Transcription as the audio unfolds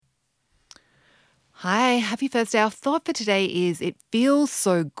Hi, happy Thursday. Our thought for today is it feels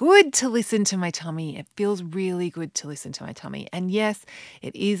so good to listen to my tummy. It feels really good to listen to my tummy. And yes,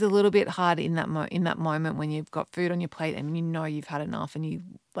 it is a little bit hard in that moment when you've got food on your plate and you know you've had enough and you've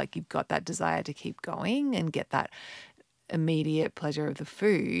got that desire to keep going and get that immediate pleasure of the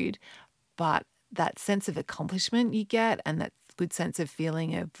food. But that sense of accomplishment you get and that good sense of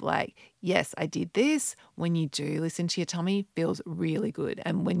feeling of like, yes, I did this, when you do listen to your tummy, feels really good.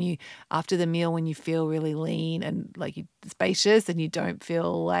 And when you, after the meal, when you feel really lean and like you spacious and you don't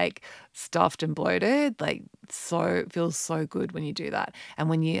feel like stuffed and bloated, like it feels so good when you do that. And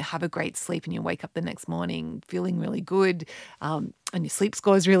when you have a great sleep and you wake up the next morning feeling really good, and your sleep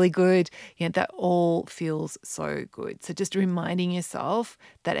score is really good, that all feels so good. So just reminding yourself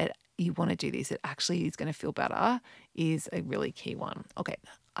that you want to do this, it actually is going to feel better, is a really key one. Okay,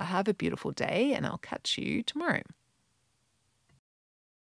 I have a beautiful day and I'll catch you tomorrow.